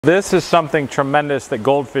This is something tremendous that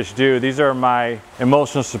goldfish do. These are my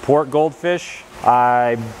emotional support goldfish.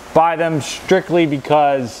 I buy them strictly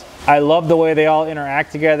because I love the way they all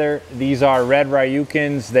interact together. These are Red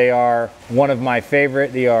Ryukens. They are one of my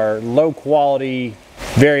favorite. They are low quality,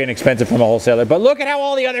 very inexpensive from a wholesaler. But look at how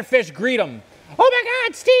all the other fish greet them. Oh my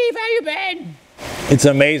God, Steve, how you been? It's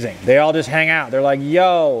amazing. They all just hang out. They're like,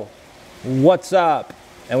 yo, what's up?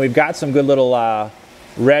 And we've got some good little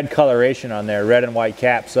red coloration on there, red and white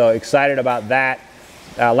cap. So excited about that.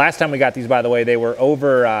 Last time we got these, by the way, they were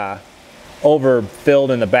overfilled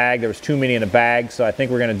in the bag. There was too many in the bag, so I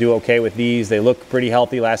think we're gonna do okay with these. They look pretty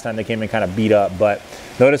healthy. Last time they came in kind of beat up, but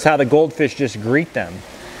notice how the goldfish just greet them.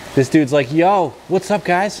 This dude's like, yo, what's up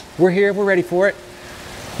guys? We're here, we're ready for it.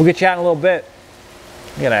 We'll get you out in a little bit.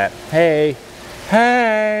 Look at that. Hey,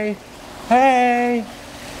 hey, hey.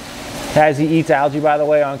 As he eats algae, by the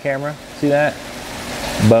way, on camera. See that?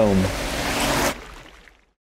 Boom.